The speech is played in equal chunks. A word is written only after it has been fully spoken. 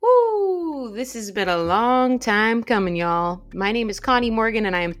This has been a long time coming, y'all. My name is Connie Morgan,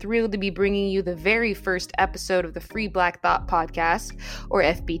 and I am thrilled to be bringing you the very first episode of the Free Black Thought podcast, or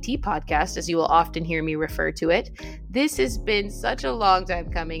FBT podcast, as you will often hear me refer to it. This has been such a long time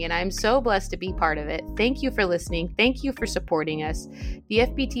coming, and I'm so blessed to be part of it. Thank you for listening. Thank you for supporting us. The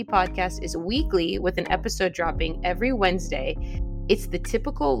FBT podcast is weekly, with an episode dropping every Wednesday. It's the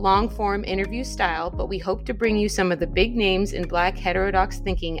typical long-form interview style, but we hope to bring you some of the big names in Black heterodox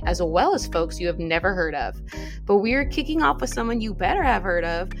thinking, as well as folks you have never heard of. But we are kicking off with someone you better have heard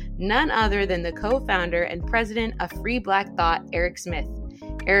of, none other than the co-founder and president of Free Black Thought, Erec Smith.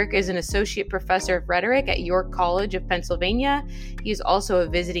 Erec is an associate professor of rhetoric at York College of Pennsylvania. He is also a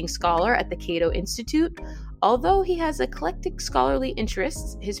visiting scholar at the Cato Institute. Although he has eclectic scholarly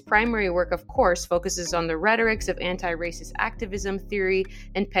interests, his primary work, of course, focuses on the rhetorics of anti-racist activism, theory,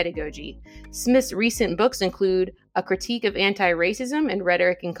 and pedagogy. Smith's recent books include A Critique of Anti-Racism and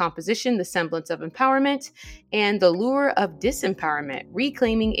Rhetoric and Composition, The Semblance of Empowerment, and The Lure of Disempowerment,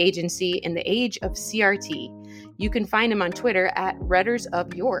 Reclaiming Agency in the Age of CRT. You can find him on Twitter at Rhettors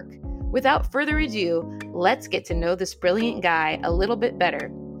of York. Without further ado, let's get to know this brilliant guy a little bit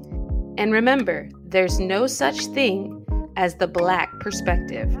better. And remember, there's no such thing as the Black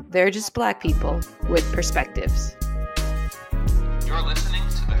perspective. They're just Black people with perspectives. You're listening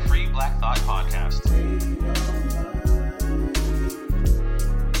to the Free Black Thought podcast.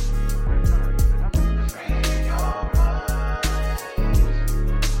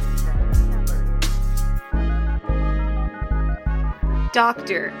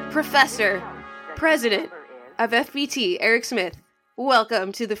 Doctor, Professor, President of FBT, Erec Smith.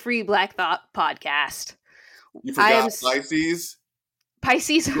 Welcome to the Free Black Thought podcast. You forgot Pisces?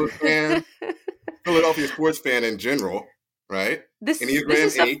 Pisces? Sports fan, Philadelphia sports fan in general, right?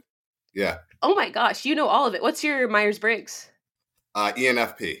 Enneagram 8. Yeah. Oh my gosh, you know all of it. What's your Myers-Briggs?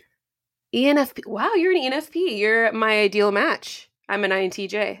 ENFP. ENFP. Wow, you're an ENFP. You're my ideal match. I'm an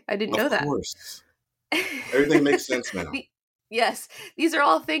INTJ. I didn't know that. Of course. Everything makes sense now. Yes. These are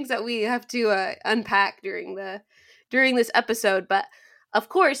all things that we have to unpack during this episode, but of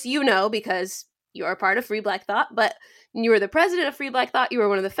course, you know, because you are part of Free Black Thought, but you were the president of Free Black Thought. You were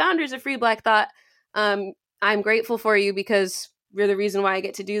one of the founders of Free Black Thought. I'm grateful for you because you're the reason why I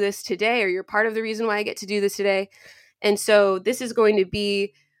get to do this today, or you're part of the reason why I get to do this today. And so this is going to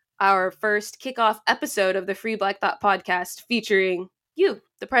be our first kickoff episode of the Free Black Thought podcast featuring you,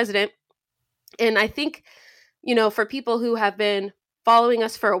 the president. And I think, you know, for people who have been following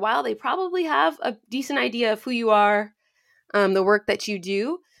us for a while, they probably have a decent idea of who you are, the work that you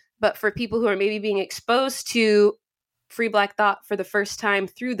do. But for people who are maybe being exposed to Free Black Thought for the first time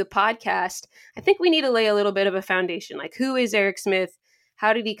through the podcast, I think we need to lay a little bit of a foundation. Like, who is Erec Smith?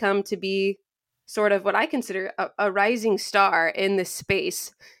 How did he come to be sort of what I consider a rising star in this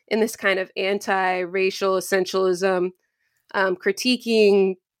space, in this kind of anti-racial essentialism,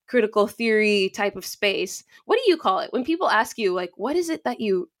 critiquing critical theory type of space? What do you call it? When people ask you, like, what is it that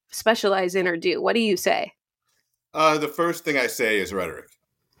you specialize in or do? What do you say? The first thing I say is rhetoric.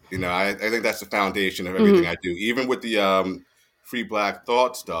 You know, I think that's the foundation of everything I do. Even with the Free Black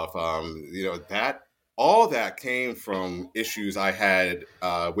Thought stuff, you know, that all that came from issues I had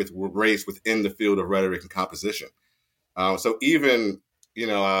with race within the field of rhetoric and composition. So even, you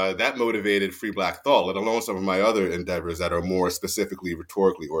know, that motivated Free Black Thought, let alone some of my other endeavors that are more specifically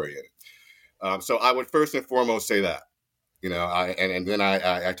rhetorically oriented. So I would first and foremost say that, you know, and then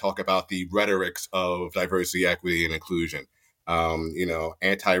I talk about the rhetorics of diversity, equity, and inclusion. You know,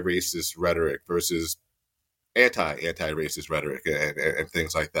 anti-racist rhetoric versus anti-racist rhetoric and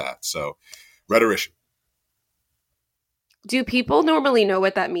things like that. So, rhetorician. Do people normally know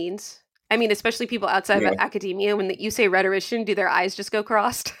what that means? I mean, especially people outside of academia, when you say rhetorician, do their eyes just go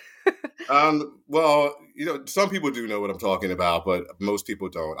crossed? Well, you know, some people do know what I'm talking about, but most people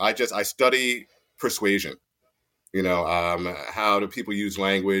don't. I study persuasion. You know, how do people use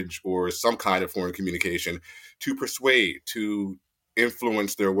language or some kind of foreign communication to persuade, to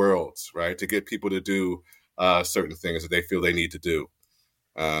influence their worlds, right? To get people to do certain things that they feel they need to do,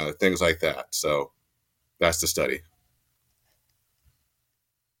 things like that. So that's the study.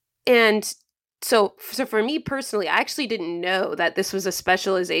 And so for me personally, I actually didn't know that this was a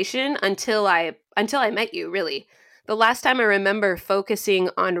specialization until I met you, really. The last time I remember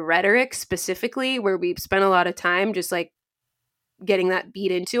focusing on rhetoric specifically, where we spent a lot of time just like getting that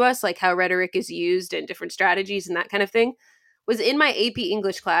beat into us, like how rhetoric is used and different strategies and that kind of thing, was in my AP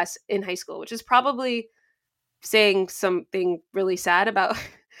English class in high school, which is probably saying something really sad about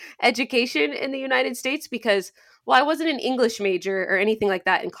education in the United States because, well, I wasn't an English major or anything like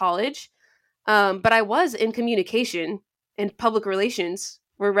that in college, but I was in communication and public relations,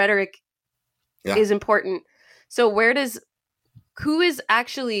 where rhetoric Yeah. is important. So who is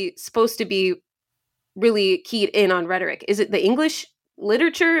actually supposed to be really keyed in on rhetoric? Is it the English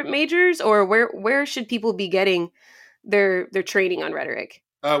literature majors, or where should people be getting their training on rhetoric?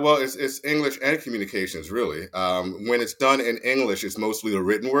 Well, it's English and communications, really. When it's done in English, it's mostly the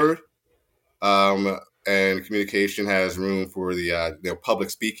written word, um, and communication has room for the public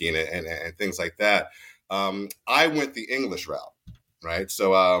speaking and things like that. I went the English route, right?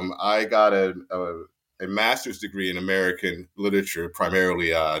 So I got a master's degree in American literature, primarily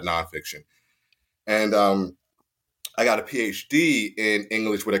nonfiction, and I got a PhD in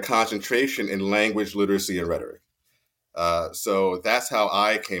English with a concentration in language literacy and rhetoric. So that's how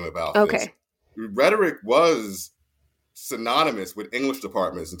I came about this. Okay. Rhetoric was synonymous with English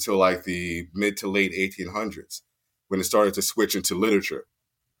departments until like the mid to late 1800s, when it started to switch into literature,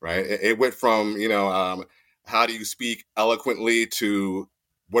 right? It went from, how do you speak eloquently to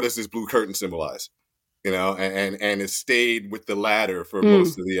what does this blue curtain symbolize? And it stayed with the latter for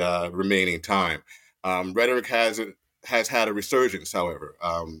most of the remaining time. Rhetoric has had a resurgence, however.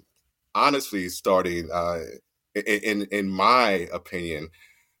 Honestly, starting in my opinion,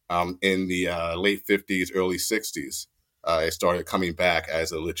 in the late 50s, early 60s, it started coming back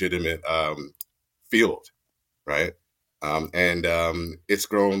as a legitimate field, right? And it's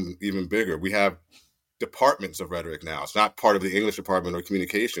grown even bigger. We have departments of rhetoric now. It's not part of the English department or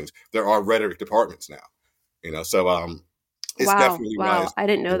communications. There are rhetoric departments now, so it's definitely Wow. rise. I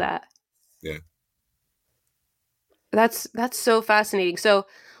didn't know that. Yeah. That's so fascinating. So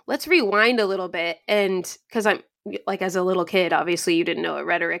let's rewind a little bit, and because I'm like, as a little kid, obviously you didn't know what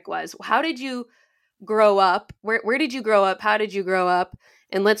rhetoric was. How did you grow up? Where did you grow up? How did you grow up?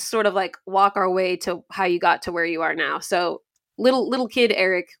 And let's sort of like walk our way to how you got to where you are now. So little kid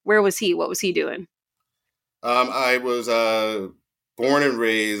Eric, where was he? What was he doing? I was born and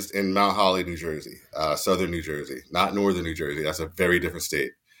raised in Mount Holly, New Jersey, southern New Jersey, not northern New Jersey. That's a very different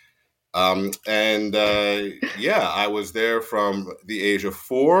state. I was there from the age of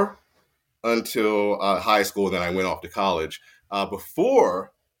 4 until high school. Then I went off to college.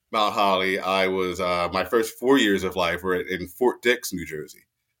 Before Mount Holly, I was my first 4 years of life were in Fort Dix, New Jersey.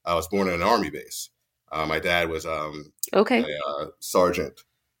 I was born in an Army base. My dad was Okay. a sergeant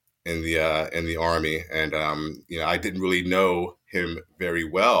in the Army, and I didn't really know him very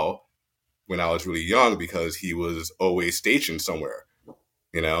well when I was really young because he was always stationed somewhere.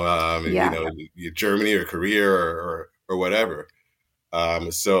 Yeah. Germany or Korea or whatever.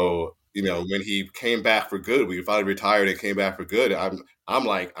 So when he came back for good, we finally retired and came back for good. I'm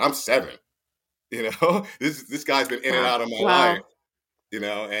like, I'm 7. This guy's been in and out of my life.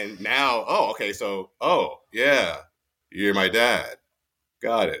 Wow. And now, okay, so yeah, you're my dad.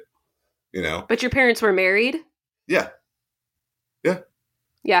 Got it. But your parents were married? Yeah, yeah.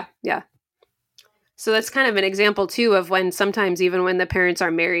 Yeah. So that's kind of an example too of when sometimes even when the parents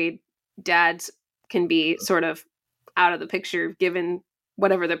are married, dads can be sort of out of the picture given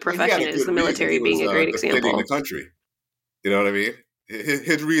whatever the profession is, the military being a great defending the example. country. You know what I mean?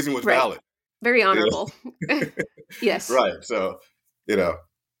 His reason was Right. valid. Very honorable. Yes. Right. So,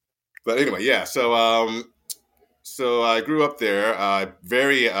 but anyway, yeah. So I grew up there,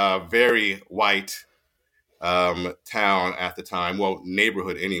 very, very white town at the time. Well,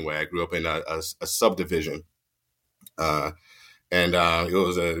 neighborhood anyway. I grew up in a subdivision, and it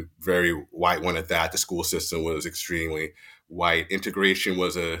was a very white one at that. The school system was extremely white. Integration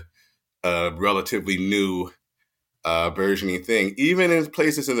was a relatively new burgeoning thing, even in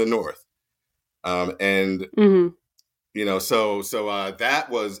places in the north. And so that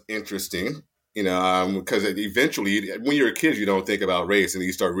was interesting. Because eventually, when you're a kid, you don't think about race, and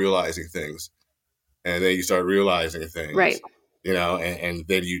you start realizing things, and then you start realizing things, right? And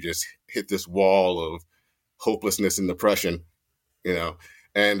then you just hit this wall of hopelessness and depression, and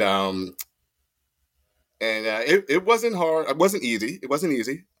it wasn't hard. It wasn't easy. It wasn't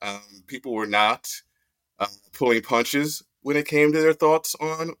easy. People were not pulling punches when it came to their thoughts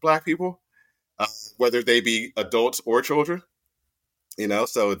on Black people, whether they be adults or children.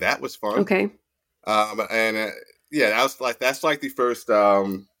 So that was fun. Okay. That's like the first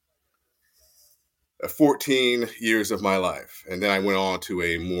 14 years of my life. And then I went on to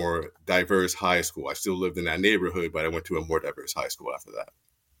a more diverse high school. I still lived in that neighborhood, but I went to a more diverse high school after that.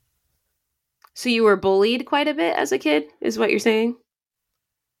 So you were bullied quite a bit as a kid, is what you're saying?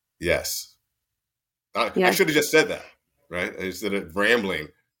 Yes. I should have just said that, right? Instead of rambling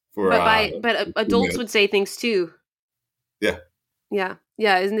for. But adults would say things too. Yeah. Yeah.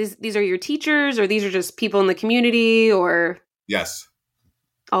 Yeah. Isn't these are your teachers, or these are just people in the community, or? Yes.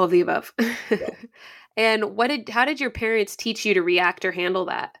 All of the above. Yeah. And how did your parents teach you to react or handle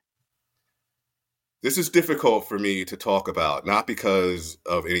that? this is difficult for me to talk about, not because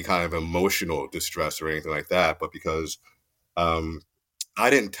of any kind of emotional distress or anything like that, but because um, I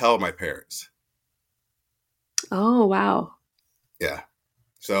didn't tell my parents. Oh, wow. Yeah.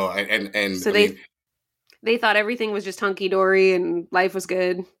 So and So I mean, they thought everything was just hunky dory and life was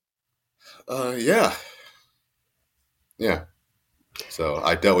good. yeah, yeah. So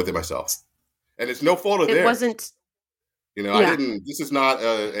I dealt with it myself, and it's no fault of It theirs. wasn't. I Yeah. didn't. This is not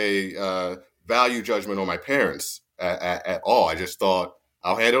a value judgment on my parents at all. I just thought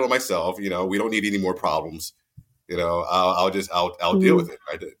I'll handle it myself. We don't need any more problems. I'll deal with Mhm. it.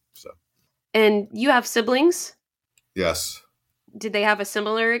 I did. So And you have siblings? yes. Did they have a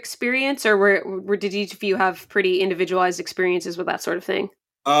similar experience, or did each of you have pretty individualized experiences with that sort of thing?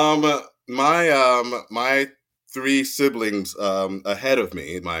 Um, my three siblings ahead of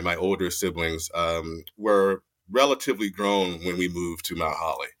me, my older siblings, were relatively grown when we moved to Mount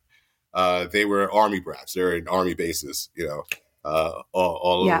Holly. They were army brats. They're in army bases, all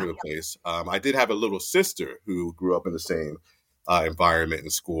over Yeah. the place. I did have a little sister who grew up in the same environment in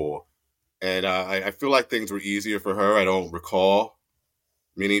school, and I feel like things were easier for her. I don't recall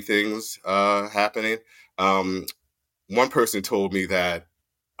many things happening. Um, One person told me that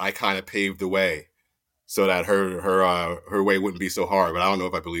I kind of paved the way so that her way wouldn't be so hard, but I don't know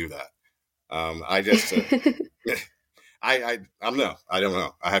if I believe that. I just I don't know. I don't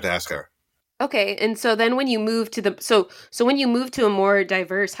know. I have to ask her. Okay, and so then when you moved to when you moved to a more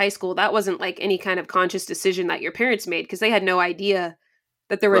diverse high school, that wasn't like any kind of conscious decision that your parents made because they had no idea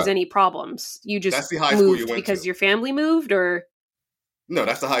that there was Right. any problems. You That's just the high school you moved went because to. your family moved, or No,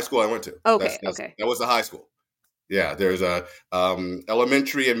 that's the high school I went to. okay, okay. That was the high school. Yeah, there's a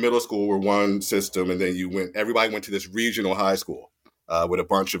elementary and middle school were one system, and then everybody went to this regional high school with a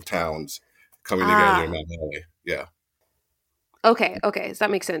bunch of towns coming together in Ah, Mount Holly. Yeah. okay, okay. So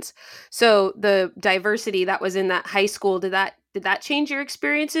that makes sense. So the diversity that was in that high school, did that change your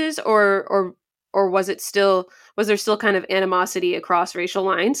experiences, or was there still kind of animosity across racial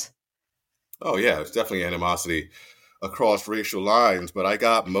lines? Oh yeah, it's definitely animosity across racial lines, but I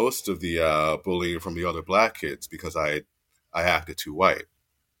got most of the bullying from the other black kids because I acted too white.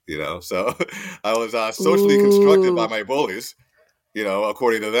 So I was socially constructed by Ooh. my bullies.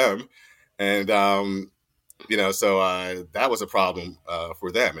 According to them, and so that was a problem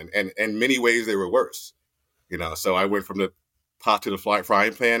for them, and in many ways they were worse. So I went from the pot to the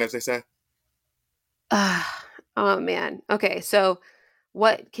frying pan, as they say. Ah, oh man. Okay, so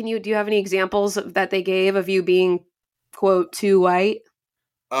do you have any examples that they gave of you being quote too white?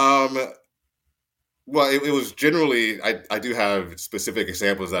 Um, well, it was generally I do have specific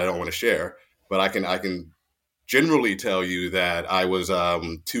examples that I don't want to share, but I can generally tell you that I was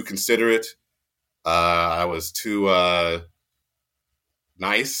too considerate. I was too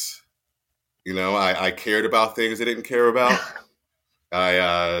nice. I cared about things they didn't care about.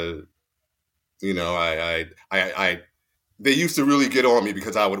 I I they used to really get on me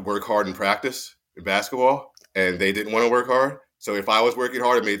because I would work hard in practice in basketball, and they didn't want to work hard. So if I was working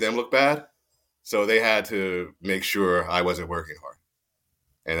hard, it made them look bad. So they had to make sure I wasn't working hard,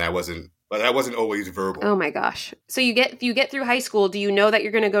 and but that wasn't always verbal. Oh my gosh. So you get through high school, do you know that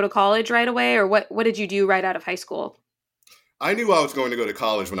you're going to go to college right away, or what did you do right out of high school? I knew I was going to go to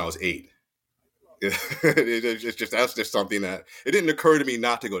college when I was 8. It's just that's just something that it didn't occur to me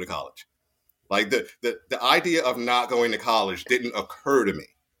not to go to college. Like the idea of not going to college didn't occur to me.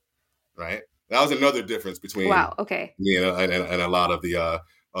 Right. That was another difference between Wow, okay. me and a lot of the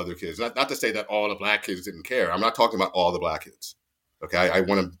other kids. Not to say that all the black kids didn't care. I'm not talking about all the black kids. Okay, I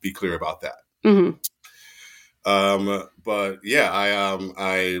want to be clear about that. Mhm. But yeah,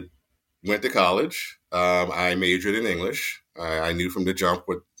 I went to college. I majored in English. I knew from the jump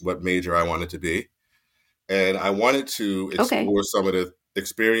what major I wanted to be, and I wanted to Okay. explore some of the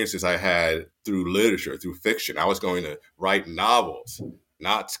experiences I had through literature, through fiction. I was going to write novels,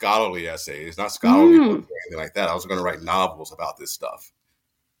 not scholarly essays, not scholarly books Mm. or anything like that. I was going to write novels about this stuff,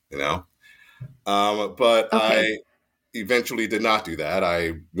 you know. But Okay. I eventually did not do that.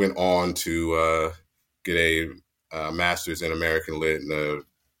 I went on to get a master's in American Lit and a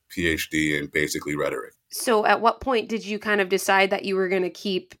PhD in basically rhetoric. So at what point did you kind of decide that you're going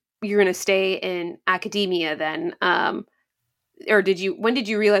to stay in academia then? Or when did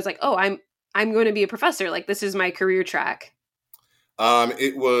you realize like, "Oh, I'm going to be a professor. Like this is my career track."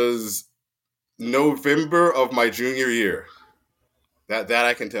 It was November of my junior year. That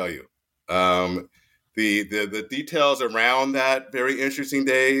I can tell you. Um, the details around that very interesting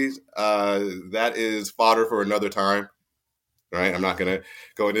days. That is fodder for another time. Right, I'm not going to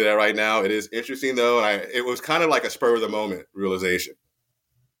go into that right now. It is interesting though, and it was kind of like a spur of the moment realization.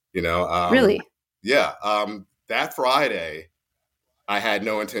 You know, Really? Yeah. That Friday, I had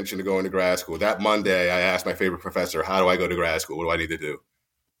no intention of going to grad school. That Monday, I asked my favorite professor, "How do I go to grad school? What do I need to do?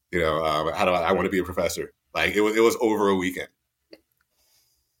 How do I want to be a professor?" Like it was over a weekend.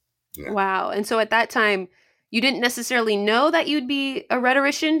 Yeah. Wow. And so at that time, you didn't necessarily know that you'd be a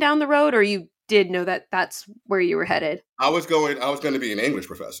rhetorician down the road, or you did know that that's where you were headed? I was going to be an English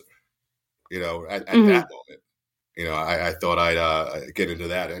professor, at Mm-hmm. that moment. I thought I'd get into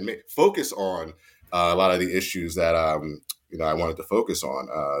that and focus on a lot of the issues that, I wanted to focus on,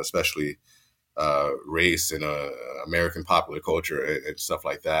 especially race and American popular culture and stuff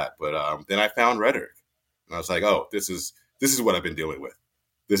like that. But then I found rhetoric, and I was like, "Oh, this is what I've been dealing with.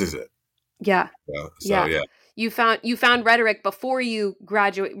 This is it." Yeah. So Yeah. yeah, You found rhetoric before you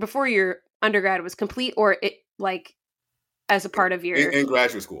graduate, before your undergrad was complete, or it like as a part of your in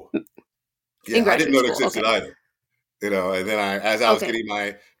graduate school. in Yeah, I didn't graduate know it school. existed Okay. either. And then as I was Okay. getting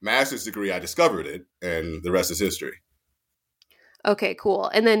my master's degree, I discovered it, and the rest is history. Okay, cool.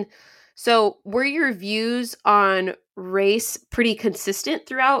 And then so were your views on race pretty consistent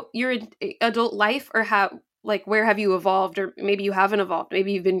throughout your adult life, or how like where have you evolved, or maybe you haven't evolved?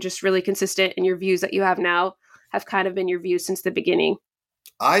 Maybe you've been just really consistent and your views that you have now have kind of been your views since the beginning.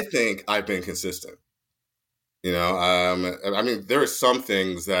 I think I've been consistent. I mean, there are some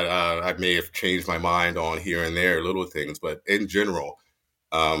things that I may have changed my mind on here and there, little things, but in general,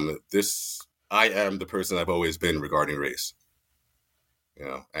 this I am the person I've always been regarding race.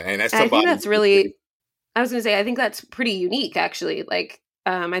 And as And I think somebody, that's really I was going to say I think that's pretty unique actually. Like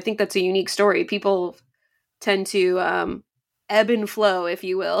I think that's a unique story. People tend to ebb and flow, if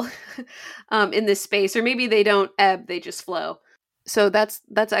you will, in this space, or maybe they don't ebb, they just flow. So that's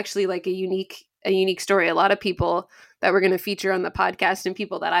actually like a unique story. A lot of people that we're going to feature on the podcast and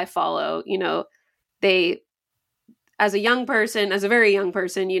people that I follow, they as a young person, as a very young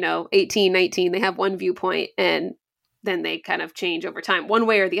person, 18, 19, they have one viewpoint and then they kind of change over time, one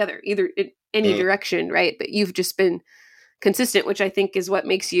way or the other, either in any mm, direction, right? But you've just been consistent, which I think is what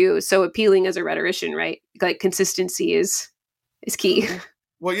makes you so appealing as a rhetorician, right? Like consistency is key.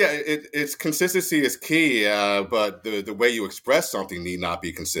 well, yeah, it's consistency is key, but the way you express something need not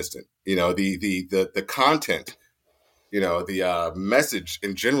be consistent. The content, the message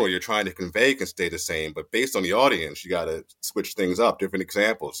in general you're trying to convey can stay the same, but based on the audience, you got to switch things up, different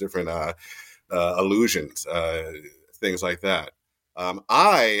examples, different allusions, things like that.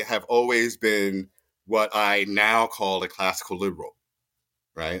 I have always been what I now call a classical liberal,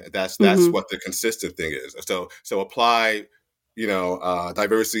 right? That's Mm-hmm. what the consistent thing is. So apply,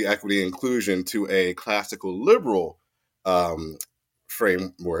 diversity, equity, inclusion to a classical liberal um,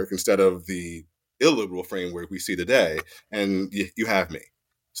 framework instead of the illiberal framework we see today, and you have me.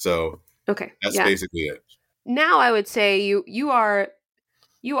 So Okay. that's Yeah. basically it. Now I would say you are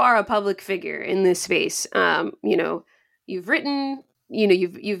a public figure in this space. You've written,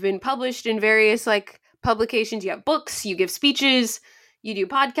 you've been published in various like publications. You have books, you give speeches, you do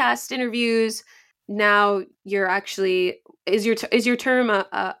podcast interviews. Now you're actually is your term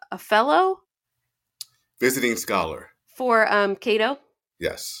a fellow Visiting scholar, for Cato?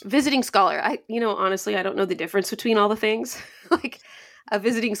 yes. Visiting scholar. Honestly, I don't know the difference between all the things. Like a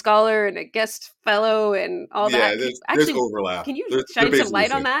visiting scholar and a guest fellow and all Yeah, that. there's overlap. Can you They're shine some basically the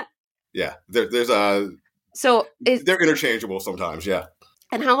light on same. that? Yeah, there's So is they're interchangeable sometimes. Yeah.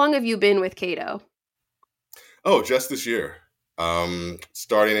 and how long have you been with Cato? Oh, just this year,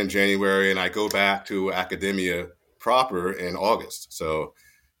 starting in January, and I go back to academia proper in August. So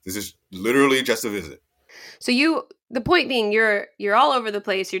this is literally just a visit. So the point being, you're all over the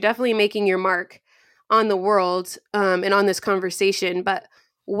place. You're definitely making your mark on the world, and on this conversation. But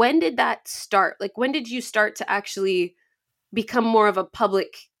when did that start? Like, when did you start to actually become more of a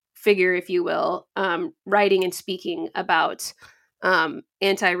public figure, if you will, writing and speaking about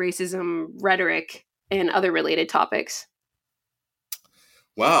anti-racism rhetoric and other related topics?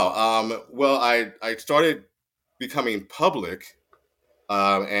 Wow. Well, I started becoming public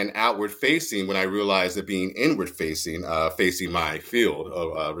and outward facing when I realized that being inward facing, facing my field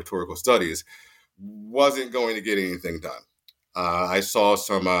of rhetorical studies, wasn't going to get anything done. I saw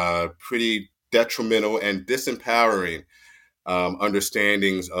some pretty detrimental and disempowering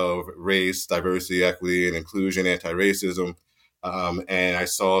understandings of race, diversity, equity, and inclusion, anti-racism, and I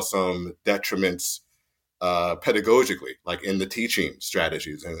saw some detriments pedagogically, like in the teaching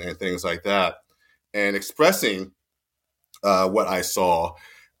strategies and things like that. And expressing what I saw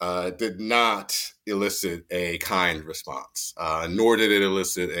did not elicit a kind response, nor did it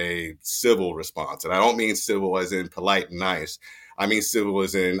elicit a civil response. And I don't mean civil as in polite and nice. I mean civil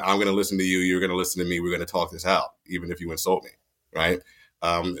as in I'm going to listen to you, you're going to listen to me, we're going to talk this out, even if you insult me, right?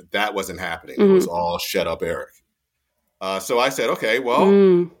 that wasn't happening. It was Mm-hmm. all shut up Erec. So I said, okay, well,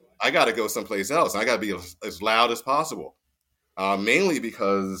 Mm. I got to go someplace else. I got to be as loud as possible. Mainly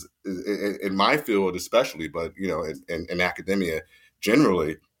because in my field, especially, but in academia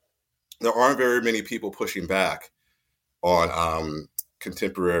generally, there aren't very many people pushing back on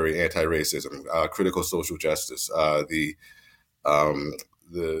contemporary anti-racism, critical social justice, um,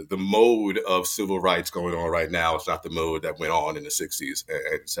 the mode of civil rights going on right now. It's not the mode that went on in the '60s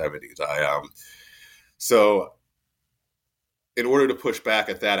and '70s. So in order to push back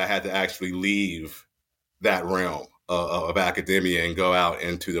at that, I had to actually leave that realm of academia and go out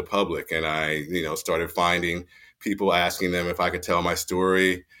into the public. And I, started finding people, asking them if I could tell my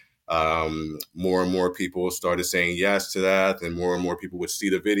story. More and more people started saying yes to that, and more people would see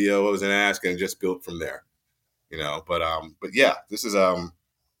the videos and ask, and it just built from there. But yeah, this is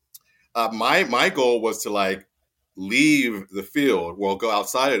my goal was to like leave the field, well, go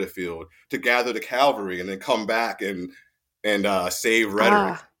outside of the field to gather the cavalry and then come back and save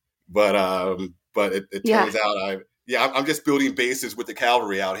rhetoric. Ah, But it yeah. turns out I'm just building bases with the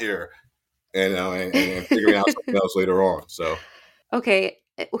cavalry out here, and figuring out something else later on. So Okay.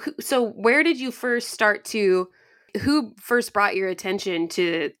 So where did you first start to, who first brought your attention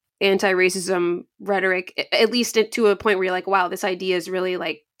to anti-racism rhetoric, at least to a point where you're like, wow, this idea is really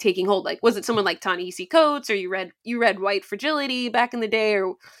like taking hold? Like, was it someone like Ta-Nehisi Coates, or you read White Fragility back in the day,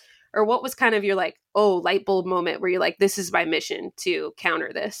 or what was kind of your like, oh, light bulb moment where you're like, this is my mission to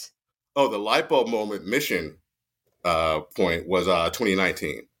counter this? the light bulb moment mission point was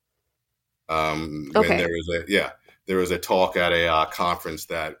 2019. When Okay. there was a talk at a conference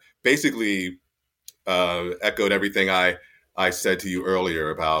that basically echoed everything I said to you earlier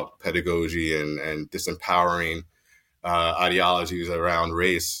about pedagogy and disempowering ideologies around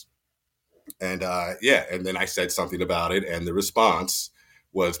race. And and then I said something about it, and the response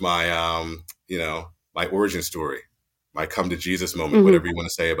was my origin story, my come to Jesus moment, Mm-hmm. whatever you want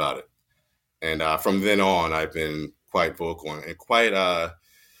to say about it. And from then on, I've been quite vocal and quite I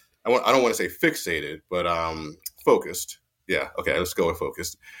don't want to say fixated, but focused. Yeah, okay, let's go with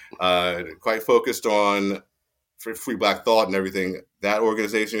focused. Quite focused on free Black thought and everything that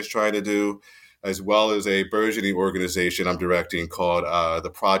organization is trying to do, as well as a burgeoning organization I'm directing called the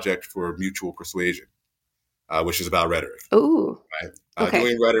Project for Mutual Persuasion, which is about rhetoric. Oh, Right? okay.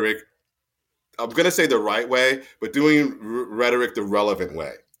 Doing rhetoric, I'm going to say the right way, but doing rhetoric the relevant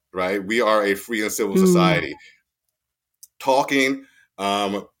way. Right? We are a free and civil Mm. society. Talking,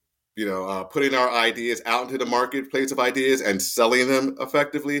 putting our ideas out into the marketplace of ideas and selling them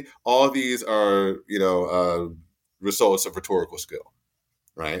effectively. All of these are, results of rhetorical skill,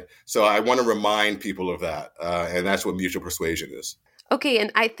 right? So I want to remind people of that, and that's what mutual persuasion is. Okay,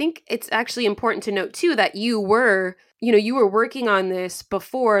 and I think it's actually important to note too that you were working on this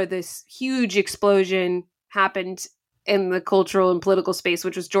before this huge explosion happened in the cultural and political space,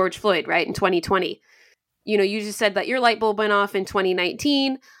 which was George Floyd, right, in 2020. You just said that your light bulb went off in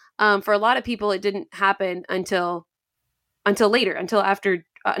 2019. For a lot of people, it didn't happen until later, until after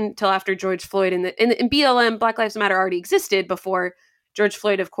George Floyd, and BLM, Black Lives Matter, already existed before George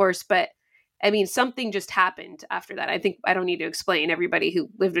Floyd, of course, but I mean, something just happened after that. I think I don't need to explain. Everybody who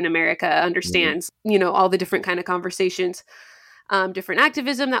lived in America Mhm. understands, all the different kind of conversations, different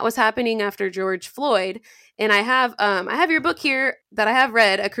activism that was happening after George Floyd. And I have your book here that I have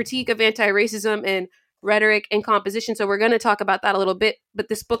read, A Critique of Anti-Racism and Rhetoric and Composition. So we're going to talk about that a little bit. But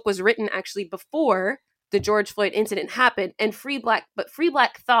this book was written actually before the George Floyd incident happened, and Free Black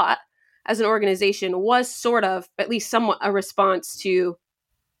Thought as an organization was sort of, at least somewhat, a response to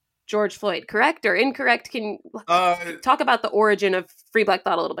George Floyd. Correct or incorrect? Can Uh, talk about the origin of Free Black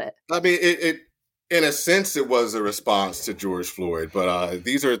Thought a little bit. I mean, it in a sense, it was a response to George Floyd, but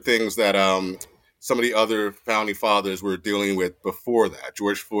these are things that some of the other founding fathers were dealing with before that.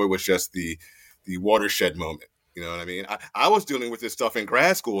 George Floyd was just the watershed moment. You know what I mean? I was dealing with this stuff in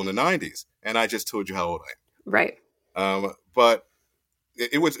grad school in the '90s, and I just told you how old Right. I am. But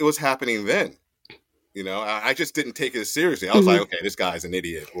it was happening then. I just didn't take it seriously. I was like, Mm-hmm. okay, this guy's an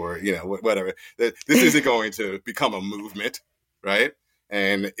idiot, or whatever. This isn't going to become a movement, right?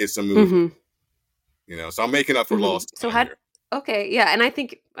 And it's a movement. Mm-hmm. So I'm making up for Mm-hmm. lost So time here. okay, yeah, and I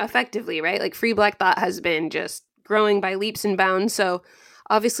think effectively, right? Like Free Black Thought has been just growing by leaps and bounds. So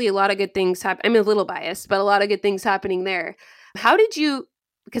obviously, a lot of good things happen. I'm a little biased, but a lot of good things happening there. How did you?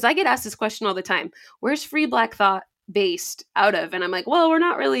 Because I get asked this question all the time. Where's Free Black Thought based out of? And I'm like, well, we're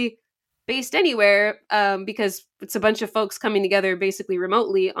not really based anywhere, because it's a bunch of folks coming together basically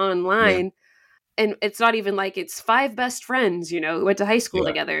remotely Yeah, online. And it's not even like it's five best friends, who went to high school yeah.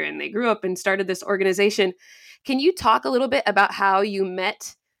 together and they grew up and started this organization. Can you talk a little bit about how you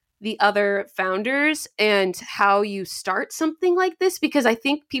met the other founders and how you start something like this? Because I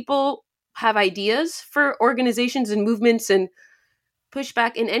think people have ideas for organizations and movements and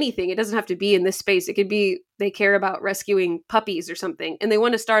pushback in anything. It doesn't have to be in this space. It could be they care about rescuing puppies or something and they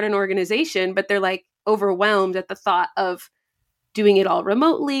want to start an organization, but they're like overwhelmed at the thought of doing it all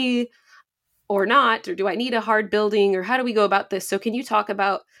remotely or not, or do I need a hard building, or how do we go about this? So can you talk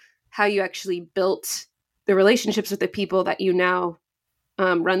about how you actually built the relationships with the people that you now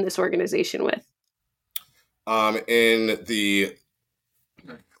run this organization with? In the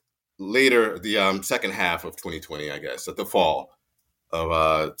second half of 2020, I guess, at the fall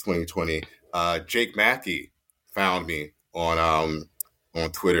of 2020, Jake Mackey found me on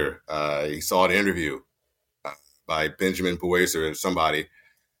Twitter. He saw an interview by Benjamin Boyce or somebody,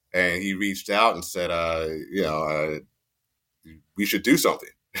 and he reached out and said, we should do something.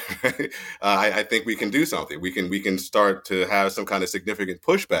 I think we can do something. We can start to have some kind of significant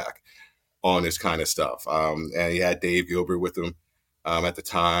pushback on this kind of stuff. And he had Dave Gilbert with him at the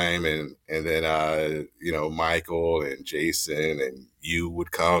time, and then Michael and Jason and you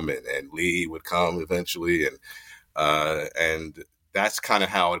would come, and Lee would come eventually, and that's kind of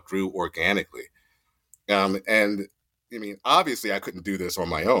how it grew organically. And I mean, obviously, I couldn't do this on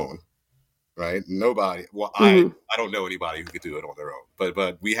my own, right? Nobody. Well, I don't know anybody who could do it on their own,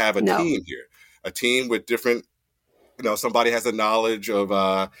 but we have a team here, a team with different. Somebody has a knowledge of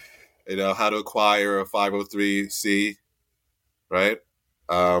how to acquire a 503c, right?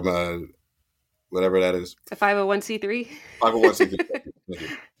 Whatever that is. A 501c3.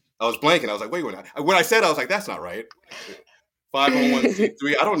 501c3. I was blanking. I was like, wait, when I said, I was like, that's not right.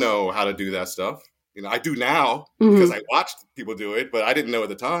 501c3. I don't know how to do that stuff. I do now because I watched people do it, but I didn't know at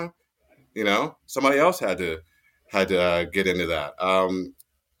the time. Somebody else had to get into that.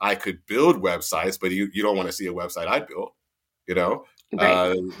 I could build websites, but you don't want to see a website I built.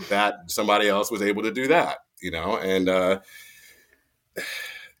 Right. That somebody else was able to do that. And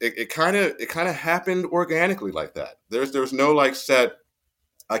it kind of happened organically like that. There's no like set.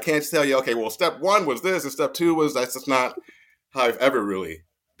 I can't tell you. Okay, well, step one was this, and step two was that's just not how I've ever really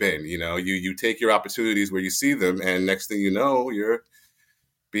been. You take your opportunities where you see them, and next thing you know, you're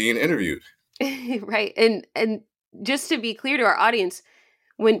being interviewed. Right. And just to be clear to our audience,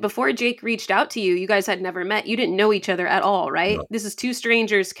 before Jake reached out to you, you guys had never met. You didn't know each other at all, right? No. This is two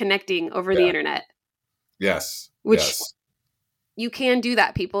strangers connecting over the internet. Yes. Which you can do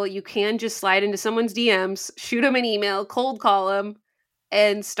that, people. You can just slide into someone's DMs, shoot them an email, cold call them,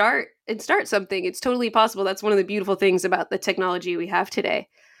 and start something. It's totally possible. That's one of the beautiful things about the technology we have today.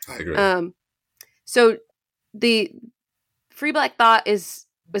 I agree. So the Free Black Thought there's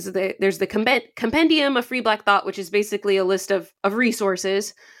the compendium of Free Black Thought, which is basically a list of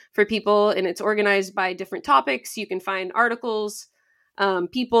resources for people, and it's organized by different topics. You can find articles,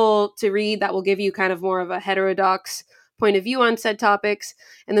 people to read that will give you kind of more of a heterodox point of view on said topics.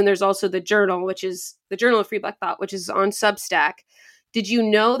 And then there's also the journal, which is the Journal of Free Black Thought, which is on Substack. Did you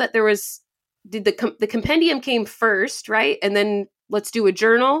know that the compendium came first, right? And then let's do a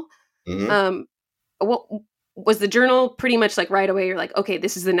journal. Mm-hmm. What was the journal pretty much like right away? You're like, okay,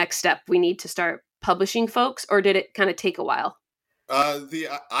 this is the next step. We need to start publishing folks, or did it kind of take a while?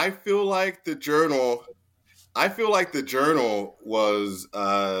 I feel like the journal was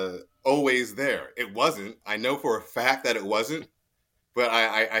always there. It wasn't. I know for a fact that it wasn't, but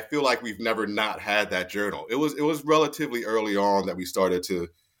I feel like we've never not had that journal. It was relatively early on that we started to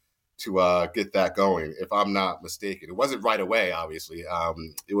get that going, if I'm not mistaken. It wasn't right away, obviously.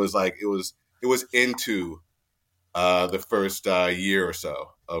 It was into the first year or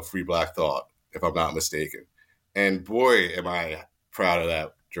so of Free Black Thought, if I'm not mistaken. And boy, am I proud of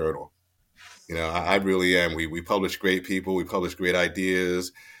that journal. I really am. We publish great people. We publish great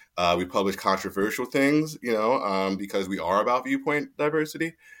ideas. We publish controversial things, because we are about viewpoint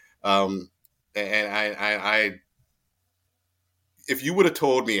diversity. And I if you would have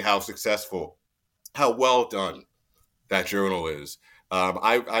told me how well done that journal is,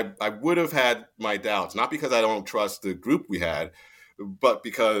 I would have had my doubts, not because I don't trust the group we had, but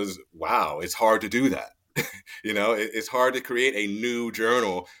because, wow, it's hard to do that. It's hard to create a new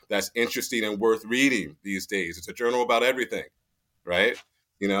journal that's interesting and worth reading these days. It's a journal about everything, right?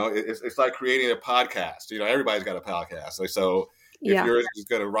 It's like creating a podcast. Everybody's got a podcast. So if yours is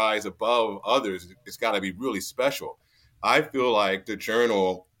going to rise above others, it's got to be really special. I feel like the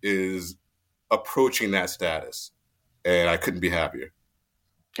journal is approaching that status, and I couldn't be happier.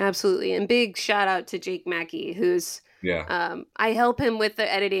 Absolutely. And big shout out to Jake Mackey, who's I help him with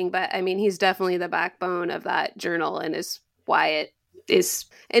the editing, but I mean, he's definitely the backbone of that journal and is why is,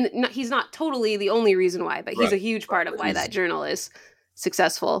 and he's not totally the only reason why, but he's a huge part of why that journal is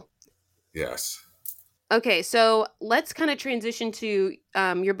successful. Yes. Okay, so let's kind of transition to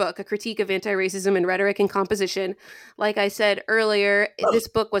your book, A Critique of Anti-Racism in Rhetoric and Composition. Like I said earlier, this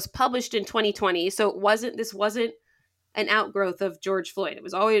book was published in 2020, so this wasn't an outgrowth of George Floyd. It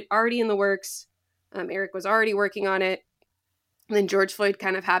was already in the works. Erec was already working on it. And then George Floyd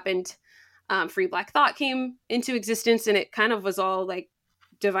kind of happened. Free Black Thought came into existence, and it kind of was all like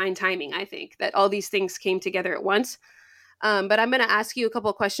divine timing, I think, that all these things came together at once. But I'm going to ask you a couple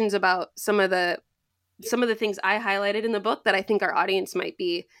of questions about some of the things I highlighted in the book that I think our audience might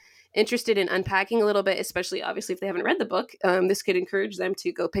be interested in unpacking a little bit, especially obviously if they haven't read the book. This could encourage them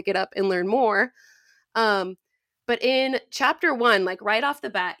to go pick it up and learn more. But in chapter 1, like right off the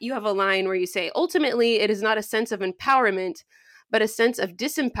bat, you have a line where you say, ultimately, it is not a sense of empowerment, but a sense of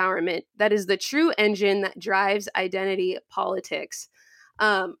disempowerment that is the true engine that drives identity politics.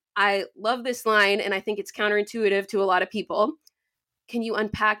 I love this line, and I think it's counterintuitive to a lot of people. Can you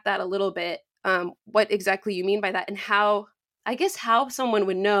unpack that a little bit? What exactly you mean by that, and how someone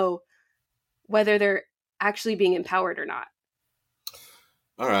would know whether they're actually being empowered or not?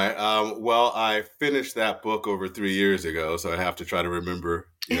 All right. Well, I finished that book over 3 years ago, so I have to try to remember,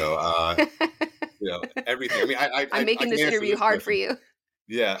 everything. I mean, I'm making this interview hard for you.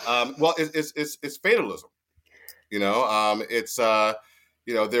 Yeah. Well, it's fatalism. It's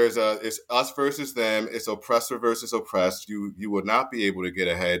it's us versus them. It's oppressor versus oppressed. You will not be able to get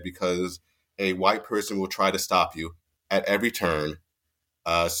ahead because a white person will try to stop you at every turn.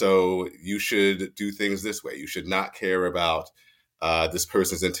 So you should do things this way. You should not care about this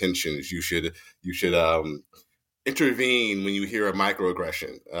person's intentions. You should intervene when you hear a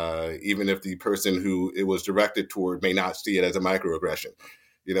microaggression, even if the person who it was directed toward may not see it as a microaggression.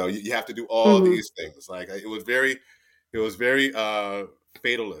 You have to do all these things. Like it was very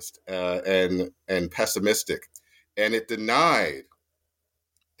fatalist and pessimistic, and it denied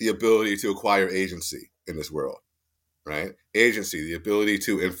the ability to acquire agency in this world. Right? Agency, the ability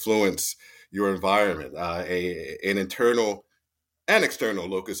to influence your environment, an internal and external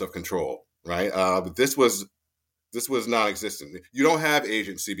locus of control. Right? But this was non-existent. You don't have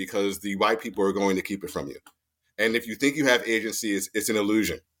agency because the white people are going to keep it from you. And if you think you have agency, it's an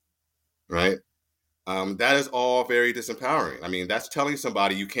illusion. Right? That is all very disempowering. I mean, that's telling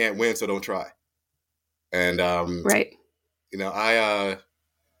somebody you can't win, so don't try. And right.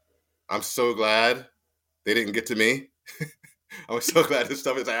 I'm so glad they didn't get to me. I'm so glad this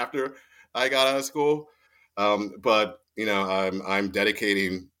stuff is after I got out of school. But I'm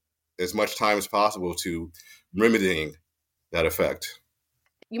dedicating as much time as possible to remedying that effect.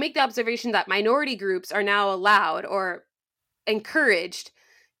 You make the observation that minority groups are now allowed or encouraged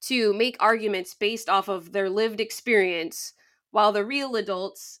to make arguments based off of their lived experience, while the real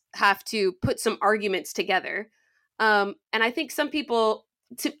adults have to put some arguments together. And I think some people,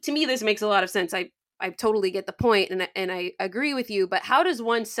 to me, this makes a lot of sense. I totally get the point, and I agree with you, but how does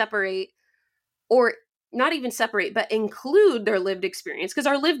one separate, or not even separate, but include their lived experience? Because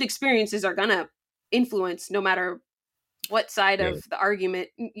our lived experiences are going to influence no matter what side of the argument,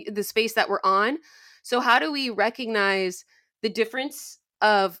 the space that we're on. So how do we recognize the difference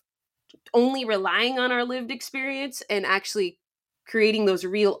of only relying on our lived experience and actually creating those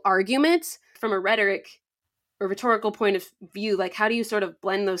real arguments from a rhetorical point of view? Like, how do you sort of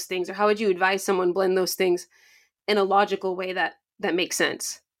blend those things, or how would you advise someone blend those things in a logical way that makes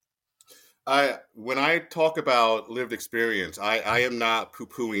sense? When I talk about lived experience, I am not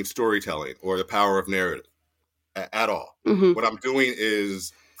poo-pooing storytelling or the power of narrative at all. Mm-hmm. What I'm doing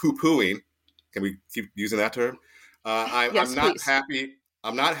is poo-pooing. Can we keep using that term? Yes, I'm not please. happy.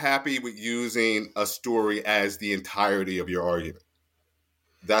 I'm not happy with using a story as the entirety of your argument.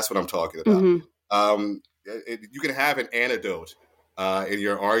 That's what I'm talking about. Mm-hmm. You can have an anecdote in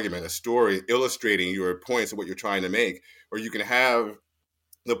your argument, a story illustrating your points and what you're trying to make, or you can have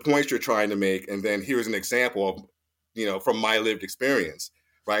the points you're trying to make, and then here's an example of, from my lived experience,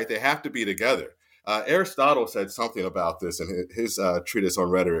 right? They have to be together. Aristotle said something about this in his treatise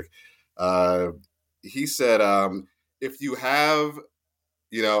on rhetoric. He said, if you have,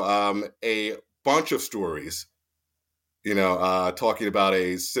 a bunch of stories, talking about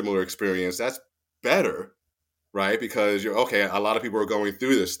a similar experience, that's better, right? Because a lot of people are going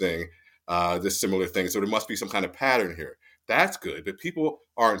through this thing, this similar thing. So there must be some kind of pattern here. That's good. But people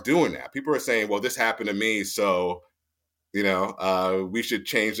aren't doing that. People are saying, well, this happened to me, so, we should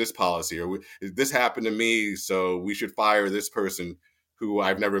change this policy, or this happened to me, so we should fire this person who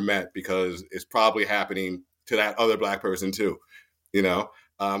I've never met because it's probably happening to that other Black person too.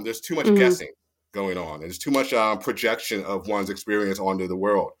 There's too much guessing going on. And there's too much projection of one's experience onto the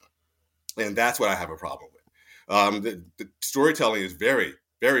world. And that's what I have a problem with. The storytelling is very,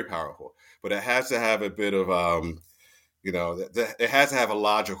 very powerful, but it has to have a bit of, it has to have a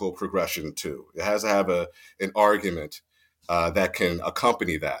logical progression too. It has to have an argument that can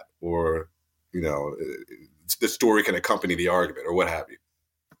accompany that, or, the story can accompany the argument or what have you.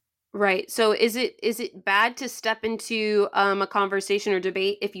 Right. So is it bad to step into a conversation or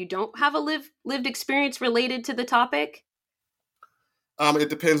debate if you don't have a lived experience related to the topic? It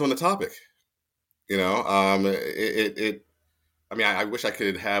depends on the topic. I wish I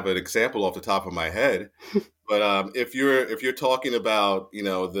could have an example off the top of my head, but if you're talking about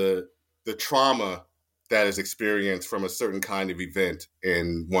the trauma that is experienced from a certain kind of event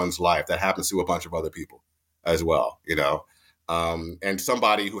in one's life that happens to a bunch of other people as well, and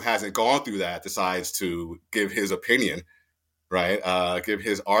somebody who hasn't gone through that decides to give his opinion, right? Give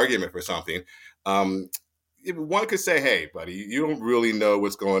his argument for something. One could say, "Hey, buddy, you don't really know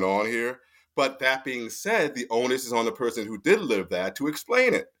what's going on here." But that being said, the onus is on the person who did live that to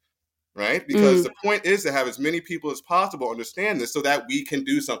explain it, right? Because the point is to have as many people as possible understand this so that we can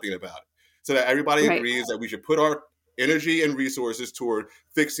do something about it. So that everybody agrees that we should put our energy and resources toward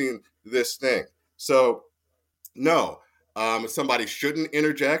fixing this thing. So, no, somebody shouldn't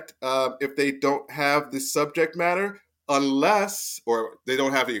interject if they don't have the subject matter, or they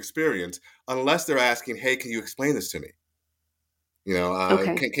don't have the experience, unless they're asking, "Hey, can you explain this to me?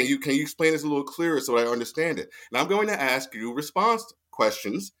 Can you explain this a little clearer so I understand it?" And I'm going to ask you response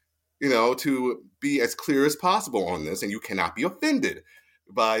questions, to be as clear as possible on this. And you cannot be offended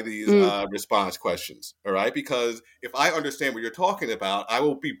by these response questions, all right? Because if I understand what you're talking about, I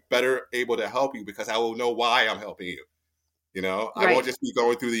will be better able to help you because I will know why I'm helping you. I won't just be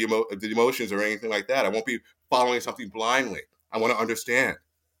going through the emotions or anything like that. I won't be following something blindly. I want to understand,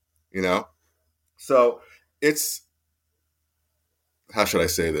 So it's, how should I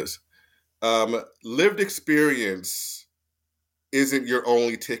say this? Lived experience isn't your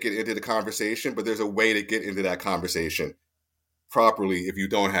only ticket into the conversation, but there's a way to get into that conversation properly if you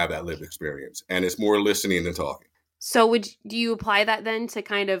don't have that lived experience. And it's more listening than talking. So do you apply that then to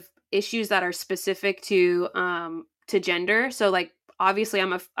kind of issues that are specific to gender? So like, obviously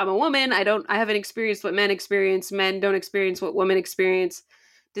I'm a woman. I haven't experienced what men experience. Men don't experience what women experience.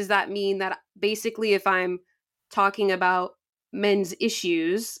 Does that mean that basically if I'm talking about men's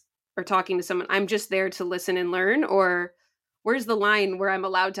issues or talking to someone, I'm just there to listen and learn? Or where's the line where I'm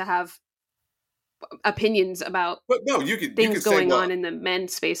allowed to have opinions about things going on in the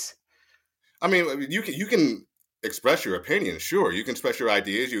men's space? I mean, you can express your opinion, sure. You can express your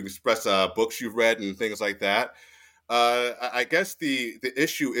ideas. You can express books you've read and things like that. I guess the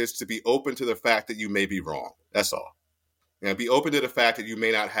issue is to be open to the fact that you may be wrong. That's all. Be open to the fact that you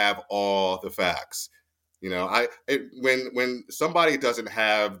may not have all the facts. When somebody doesn't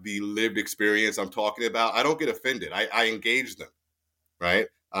have the lived experience I'm talking about, I don't get offended. I engage them, right?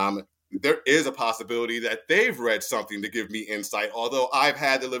 There is a possibility that they've read something to give me insight, although I've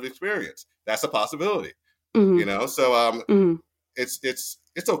had the lived experience. That's a possibility, So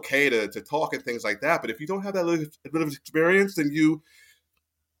it's okay to talk and things like that. But if you don't have that lived experience, then you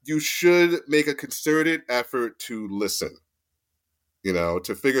should make a concerted effort to listen.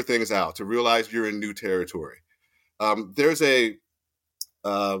 To figure things out, to realize you're in new territory. There's a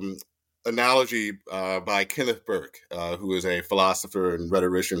analogy by Kenneth Burke, who is a philosopher and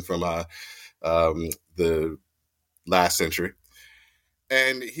rhetorician from the last century.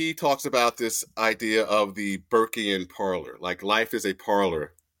 And he talks about this idea of the Burkean parlor. Like life is a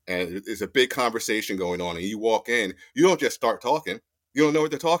parlor and it's a big conversation going on. And you walk in, you don't just start talking. You don't know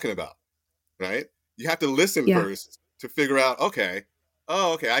what they're talking about, right? You have to listen first to figure out, okay,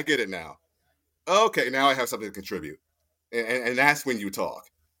 I get it now. Okay, now I have something to contribute. And that's when you talk,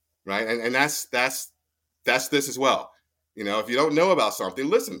 right? And that's this as well. If you don't know about something,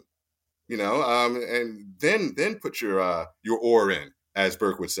 listen, and then put your oar in, as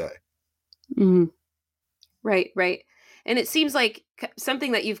Burke would say. Mm-hmm. Right. And it seems like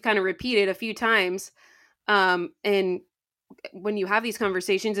something that you've kind of repeated a few times. And when you have these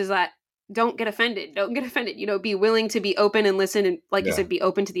conversations is that don't get offended. Be willing to be open and listen. And like you said, be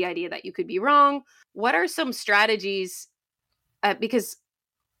open to the idea that you could be wrong. What are some strategies? Because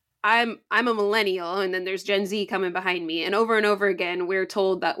I'm a millennial and then there's Gen Z coming behind me. And over again, we're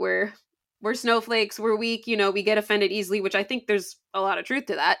told that we're snowflakes, we're weak, we get offended easily, which I think there's a lot of truth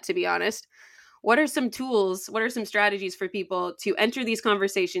to that, to be honest. What are some tools? What are some strategies for people to enter these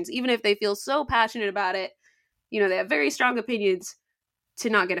conversations, even if they feel so passionate about it, they have very strong opinions, to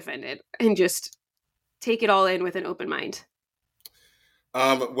not get offended and just take it all in with an open mind?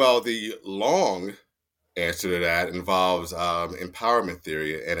 Well, the long answer to that involves empowerment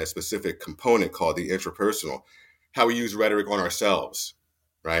theory and a specific component called the intrapersonal, how we use rhetoric on ourselves,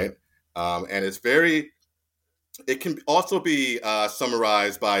 right? And it can also be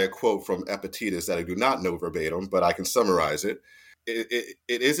summarized by a quote from Epictetus that I do not know verbatim, but I can summarize it. It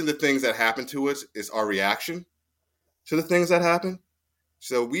isn't the things that happen to us, it's our reaction to the things that happen.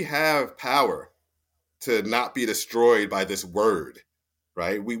 So we have power to not be destroyed by this word,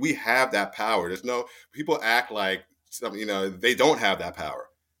 right? We have that power. There's no people act like they don't have that power.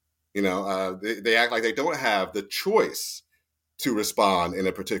 They act like they don't have the choice to respond in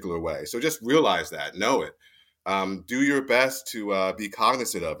a particular way. So just realize that, know it. Do your best to be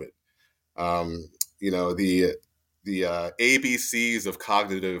cognizant of it. Um, the ABCs of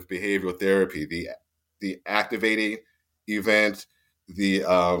cognitive behavioral therapy, the activating event, the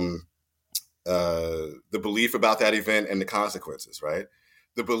the belief about that event and the consequences, right?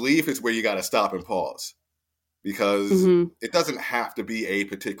 The belief is where you got to stop and pause because it doesn't have to be a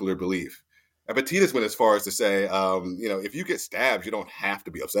particular belief. Epictetus went as far as to say, if you get stabbed, you don't have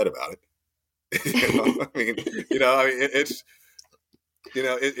to be upset about it. It's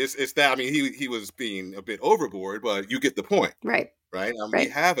that. I mean, he was being a bit overboard, but you get the point, Right. right? Right. We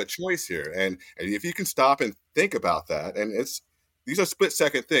have a choice here, and if you can stop and think about that, and these are split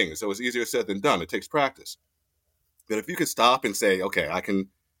second things, so it's easier said than done. It takes practice. But if you can stop and say, okay, I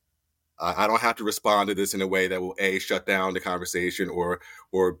don't have to respond to this in a way that will A, shut down the conversation, or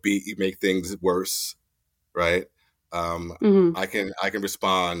B, make things worse, right? I can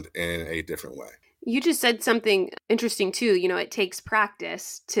respond in a different way. You just said something interesting too. It takes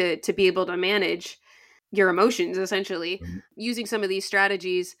practice to be able to manage your emotions, essentially. Using some of these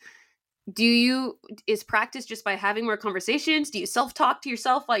strategies, is practice just by having more conversations? Do you self-talk to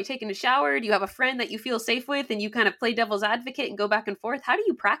yourself while you're taking a shower? Do you have a friend that you feel safe with and you kind of play devil's advocate and go back and forth? How do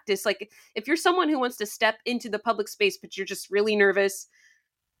you practice? Like, if you're someone who wants to step into the public space, but you're just really nervous,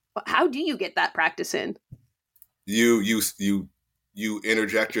 how do you get that practice in? You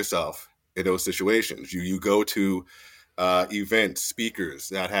interject yourself in those situations. You go to events, speakers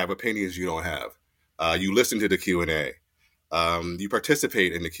that have opinions you don't have. You listen to the Q&A. You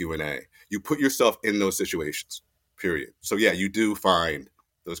participate in the Q&A. You put yourself in those situations, period. So yeah, you do find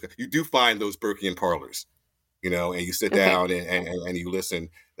those Burkean parlors, and you sit down and you listen.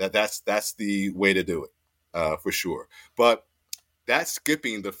 That's the way to do it, for sure. But that's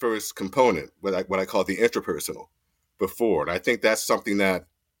skipping the first component, what I call the intrapersonal, before. And I think that's something that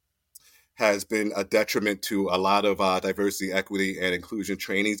has been a detriment to a lot of diversity, equity, and inclusion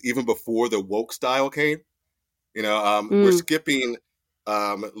trainings, even before the woke style came. We're skipping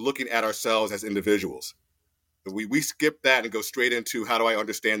looking at ourselves as individuals. We skip that and go straight into how do I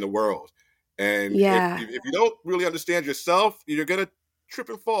understand the world. And if you don't really understand yourself, you're going to trip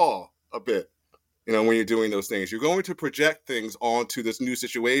and fall a bit. When you're doing those things, you're going to project things onto this new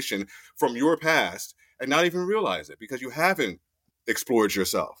situation from your past and not even realize it because you haven't explored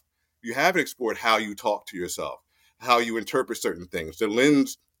yourself. You haven't explored how you talk to yourself, how you interpret certain things, the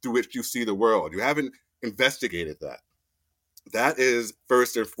lens through which you see the world. You haven't investigated that. That is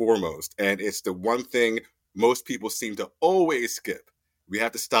first and foremost. And it's the one thing most people seem to always skip. We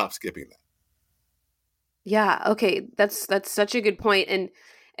have to stop skipping that. Yeah. Okay. That's such a good point.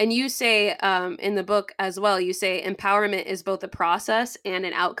 And you say in the book as well, you say empowerment is both a process and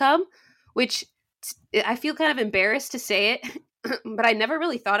an outcome, which I feel kind of embarrassed to say it, but I never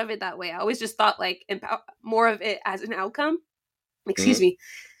really thought of it that way. I always just thought like more of it as an outcome. Excuse me,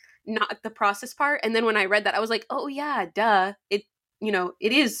 not the process part. And then when I read that, I was like, oh yeah, duh. It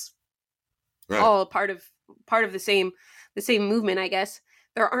is all part of the same movement, I guess.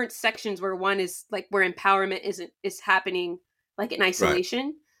 There aren't sections where one is like where empowerment is happening like in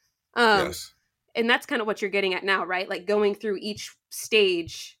isolation. Right. Yes. And that's kind of what you're getting at now, right? Like going through each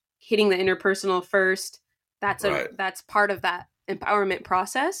stage, hitting the interpersonal first. That's part of that empowerment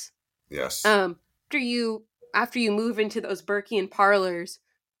process. Yes. After you move into those Burkean parlors,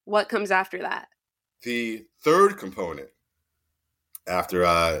 what comes after that? The third component after,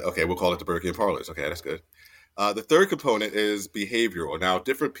 we'll call it the Burkean parlors. Okay, that's good. The third component is behavioral. Now,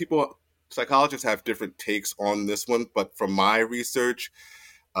 different people, psychologists have different takes on this one, but from my research,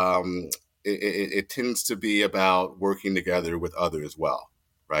 it tends to be about working together with others well,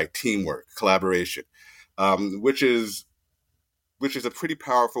 right? Teamwork, collaboration, which is a pretty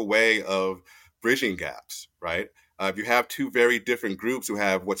powerful way of bridging gaps, right? If you have two very different groups who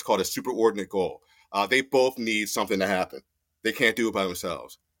have what's called a superordinate goal, they both need something to happen. They can't do it by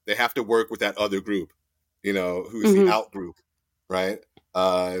themselves. They have to work with that other group, who's the out group, right?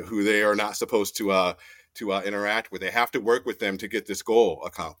 Who they are not supposed to to interact with. They have to work with them to get this goal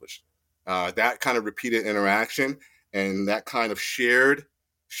accomplished. That kind of repeated interaction and that kind of shared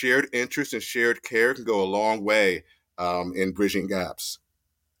interest and shared care can go a long way in bridging gaps.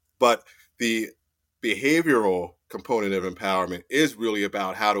 But the behavioral component of empowerment is really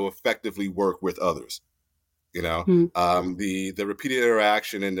about how to effectively work with others. The repeated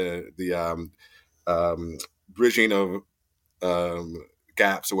interaction and the bridging of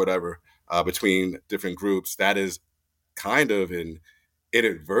gaps or whatever between different groups, that is kind of an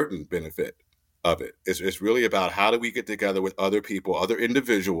inadvertent benefit of it. It's really about how do we get together with other people, other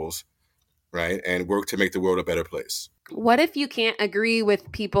individuals, right, and work to make the world a better place. What if you can't agree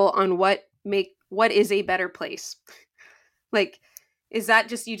with people on what is a better place? Like, is that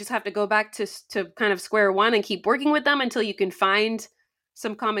just you just have to go back to kind of square one and keep working with them until you can find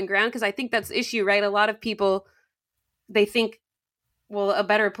some common ground? Because I think that's the issue, right? A lot of people, they think, well, a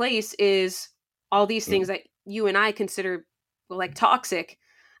better place is all these things that you and I consider like toxic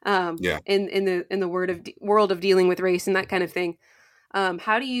in the world of dealing with race and that kind of thing.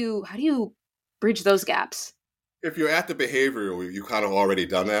 How do you bridge those gaps? If you're at the behavioral, you kind of already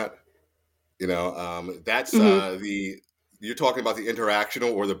done that. That's you're talking about the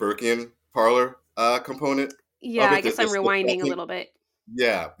interactional or the Burkean parlor component. Yeah, I guess I'm rewinding a little bit.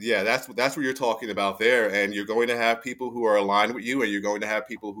 Yeah, that's what you're talking about there. And you're going to have people who are aligned with you, and you're going to have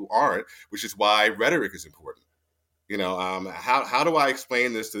people who aren't, which is why rhetoric is important. How do I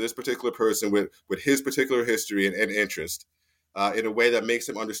explain this to this particular person with his particular history and interest in a way that makes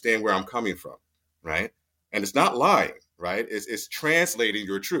him understand where I'm coming from, right? And it's not lying, right? It's translating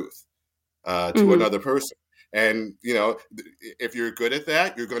your truth to another person. And, if you're good at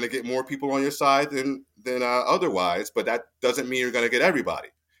that, you're going to get more people on your side than otherwise. But that doesn't mean you're going to get everybody,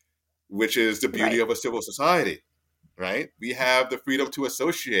 which is the beauty of a civil society, right? We have the freedom to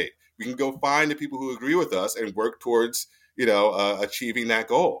associate. We can go find the people who agree with us and work towards, achieving that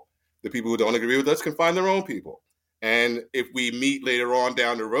goal. The people who don't agree with us can find their own people. And if we meet later on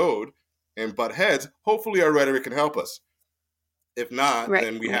down the road and butt heads, hopefully our rhetoric can help us. If not,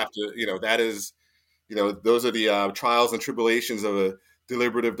 then we have to, that is, those are the trials and tribulations of a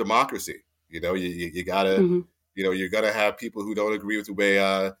deliberative democracy. You gotta, you're gonna have people who don't agree with the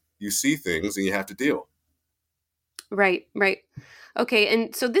way you see things, and you have to deal. Right. Okay,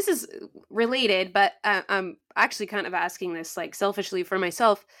 and so this is related, but I'm actually kind of asking this like selfishly for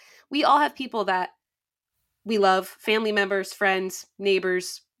myself. We all have people that we love, family members, friends,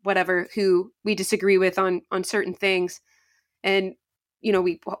 neighbors, whatever, who we disagree with on certain things. And,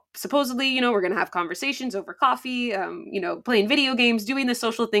 we supposedly, we're going to have conversations over coffee, playing video games, doing the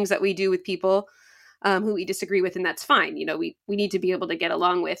social things that we do with people who we disagree with. And that's fine. We need to be able to get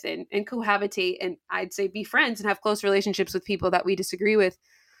along with and cohabitate, and I'd say be friends and have close relationships with people that we disagree with.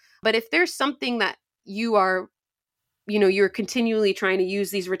 But if there's something that you are, you're continually trying to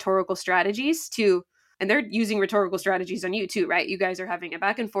use these rhetorical strategies to, and they're using rhetorical strategies on you too, right? You guys are having a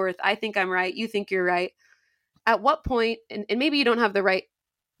back and forth. I think I'm right. You think you're right. At what point, and maybe you don't have the right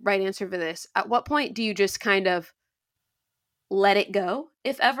answer for this, at what point do you just kind of let it go,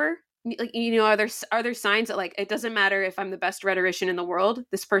 if ever? Like, are there signs that like, it doesn't matter if I'm the best rhetorician in the world,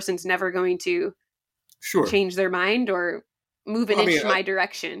 this person's never going to change their mind or move an inch my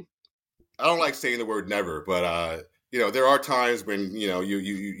direction? I don't like saying the word never, but there are times when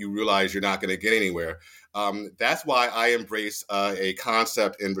you realize you're not going to get anywhere. That's why I embrace a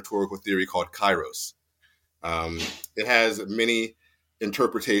concept in rhetorical theory called kairos. It has many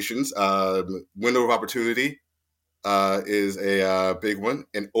interpretations. Window of opportunity is a big one.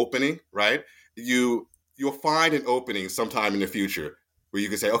 An opening, right? You'll find an opening sometime in the future where you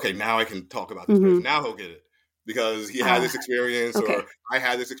can say, okay, now I can talk about this person. Now he'll get it because he had this experience or I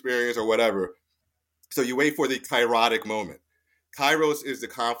had this experience or whatever. So you wait for the kairotic moment. Kairos is the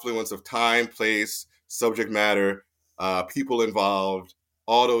confluence of time, place, subject matter, people involved,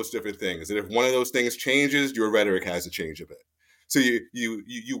 all those different things. And if one of those things changes, your rhetoric has to change a bit. So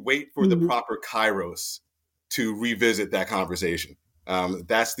you wait for the proper kairos to revisit that conversation.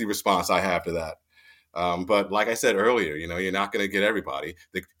 That's the response I have to that. But like I said earlier, you're not going to get everybody.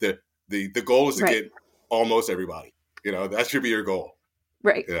 The goal is to get almost everybody. That should be your goal.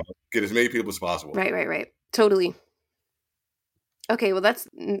 Right. Get as many people as possible. Right. Totally. Okay, well that's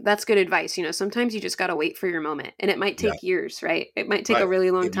good advice. Sometimes you just got to wait for your moment, and it might take years, right? It might take a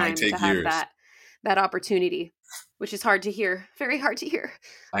really long time to have that opportunity, which is hard to hear, very hard to hear.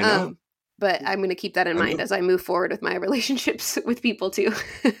 I know. But I'm going to keep that in mind as I move forward with my relationships with people too.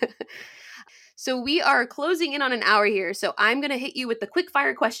 So we are closing in on an hour here. So I'm going to hit you with the quick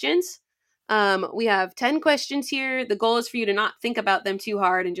fire questions. We have 10 questions here. The goal is for you to not think about them too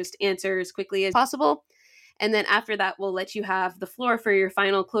hard and just answer as quickly as possible. And then after that, we'll let you have the floor for your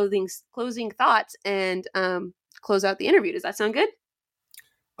final closing thoughts and close out the interview. Does that sound good?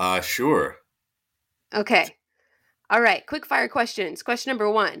 Sure. Okay. All right. Quick fire questions. Question number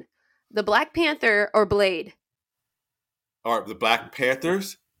 1. The Black Panther or Blade? All right, the Black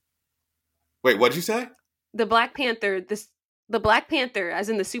Panthers. Wait, what'd you say? The Black Panther, the Black Panther, as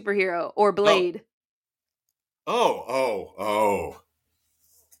in the superhero, or Blade? Oh.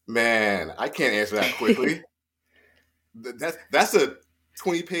 Man, I can't answer that quickly. That's a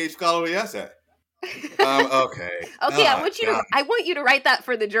 20-page scholarly essay. Okay. Okay, I want you to write that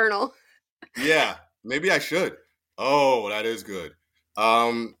for the journal. Yeah, maybe I should. Oh, that is good.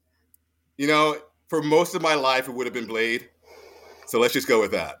 For most of my life, it would have been Blade. So let's just go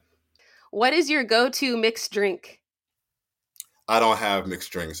with that. What is your go-to mixed drink? I don't have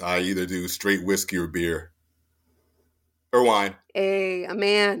mixed drinks. I either do straight whiskey or beer. Or wine. Hey, a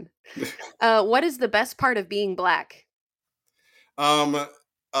man. What is the best part of being Black?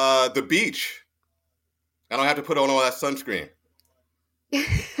 The beach. I don't have to put on all that sunscreen.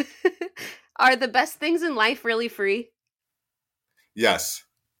 Are the best things in life really free? Yes.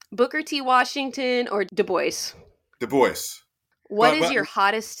 Booker T. Washington or Du Bois? Du Bois. What is your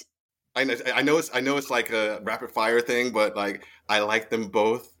hottest? I know it's like a rapid fire thing, but like I like them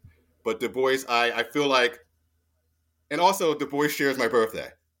both. But Du Bois, I feel like, and also Du Bois shares my birthday.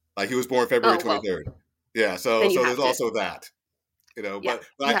 Like he was born February 23rd. Yeah, so there's also that. Yeah, but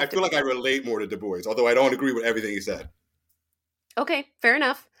I feel like I relate more to Du Bois, although I don't agree with everything he said. Okay, fair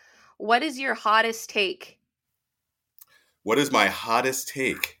enough. What is your hottest take? What is my hottest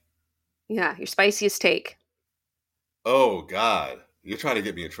take? Yeah, your spiciest take. Oh, God. You're trying to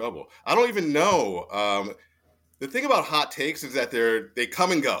get me in trouble. I don't even know. The thing about hot takes is that they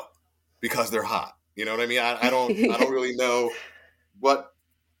come and go because they're hot. You know what I mean? I don't really know what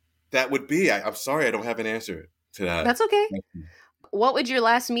that would be. I'm sorry I don't have an answer to that. That's okay. What would your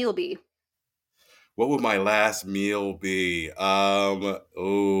last meal be? What would my last meal be? A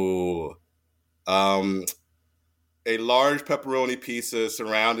large pepperoni pizza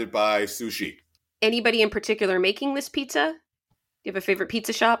surrounded by sushi. Anybody in particular making this pizza? Do you have a favorite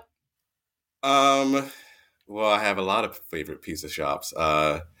pizza shop? Well, I have a lot of favorite pizza shops.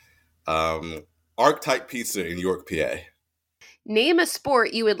 Archetype Pizza in York, PA. Name a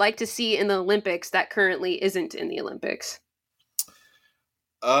sport you would like to see in the Olympics that currently isn't in the Olympics.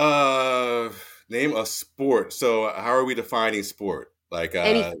 Name a sport. So how are we defining sport? Like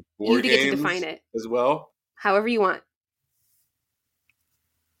board you get to define it as well? However you want.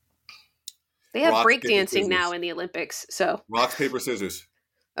 They have breakdancing now in the Olympics, so. Rock, paper, scissors.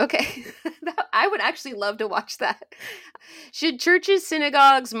 Okay. I would actually love to watch that. Should churches,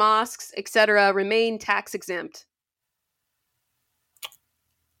 synagogues, mosques, etc. remain tax exempt?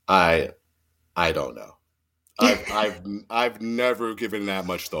 I don't know. I've never given that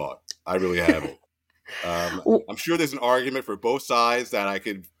much thought. I really haven't. I'm sure there's an argument for both sides that I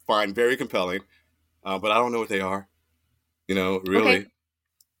could find very compelling, but I don't know what they are. Really.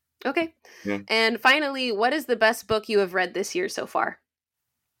 Okay. Yeah. And finally, what is the best book you have read this year so far?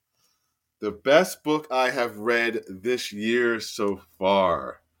 The best book I have read this year so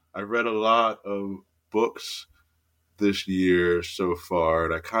far. I've read a lot of books this year so far,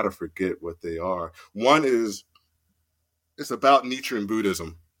 and I kind of forget what they are. One it's about Nietzsche and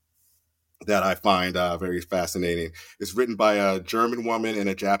Buddhism that I find very fascinating. It's written by a German woman and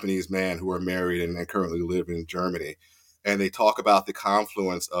a Japanese man who are married and currently live in Germany. And they talk about the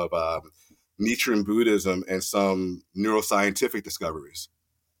confluence of Nietzsche and Buddhism and some neuroscientific discoveries,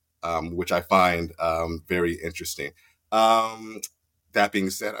 which I find very interesting. That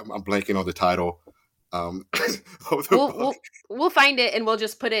being said, I'm blanking on the title. We'll find it and we'll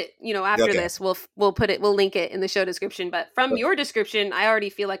just put it, after this, we'll link it in the show description. But from your description, I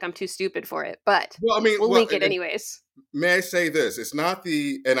already feel like I'm too stupid for it, but we'll link it anyways. May I say this? It's not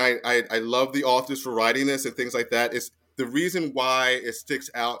and I love the authors for writing this and things like that. It's the reason why it sticks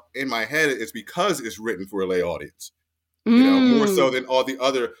out in my head is because it's written for a lay audience, more so than all the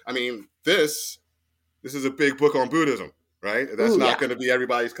other. I mean, this is a big book on Buddhism, right? That's not going to be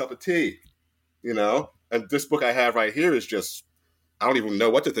everybody's cup of tea. And this book I have right here is just, I don't even know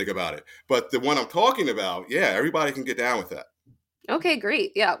what to think about it. But the one I'm talking about, everybody can get down with that. Okay,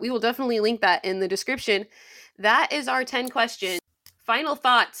 great. Yeah, we will definitely link that in the description. That is our 10 questions. Final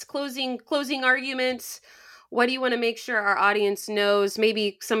thoughts, closing arguments. What do you want to make sure our audience knows?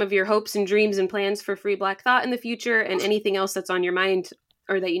 Maybe some of your hopes and dreams and plans for Free Black Thought in the future, and anything else that's on your mind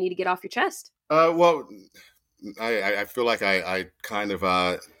or that you need to get off your chest. Well, I feel like I kind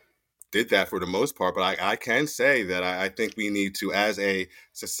of did that for the most part, but I can say that I think we need to, as a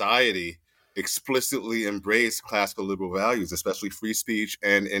society, explicitly embrace classical liberal values, especially free speech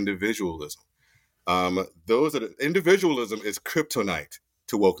and individualism. Individualism is kryptonite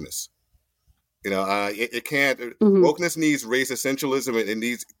to wokeness. It can't. Wokeness needs race essentialism, and it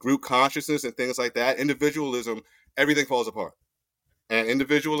needs group consciousness and things like that. Individualism, everything falls apart. And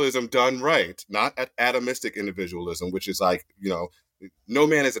individualism done right, not atomistic individualism, which is like, no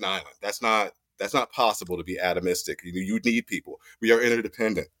man is an island. That's not possible to be atomistic. You need people. We are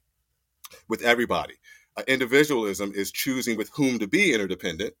interdependent with everybody. Individualism is choosing with whom to be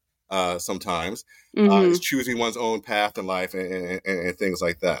interdependent. Sometimes it's choosing one's own path in life and things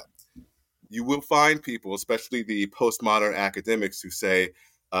like that. You will find people, especially the postmodern academics, who say,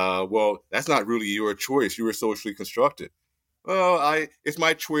 well, that's not really your choice. You were socially constructed. Well, it's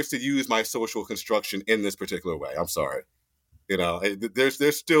my choice to use my social construction in this particular way. I'm sorry.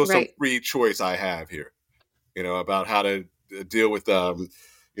 There's still some free choice I have here, about how to deal with,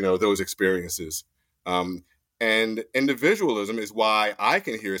 those experiences. And individualism is why I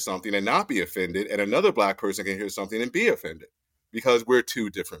can hear something and not be offended, and another Black person can hear something and be offended, because we're two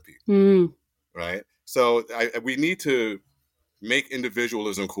different people, right? So we need to make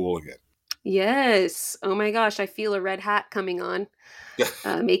individualism cool again. Yes. Oh my gosh, I feel a red hat coming on.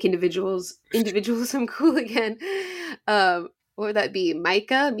 Make individualism cool again. What would that be?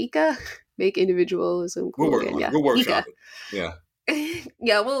 Mika? Make individualism cool again. Yeah. We'll workshop it. Yeah.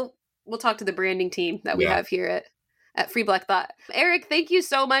 Yeah, we'll talk to the branding team that we have here at Free Black Thought. Erec, thank you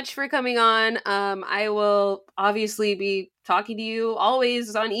so much for coming on. I will obviously be talking to you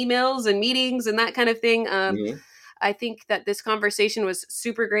always on emails and meetings and that kind of thing. I think that this conversation was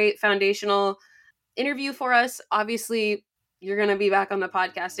super great, foundational interview for us. Obviously, you're going to be back on the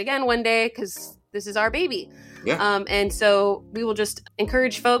podcast again one day because this is our baby. Yeah. And so we will just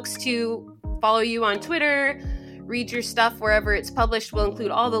encourage folks to follow you on Twitter, read your stuff wherever it's published. We'll include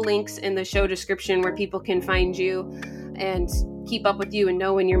all the links in the show description where people can find you and keep up with you and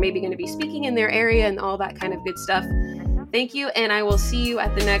know when you're maybe going to be speaking in their area and all that kind of good stuff. Thank you, and I will see you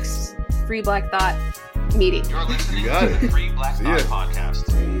at the next Free Black Thought meeting. You're listening to the Free Black Thought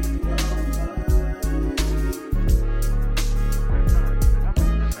podcast.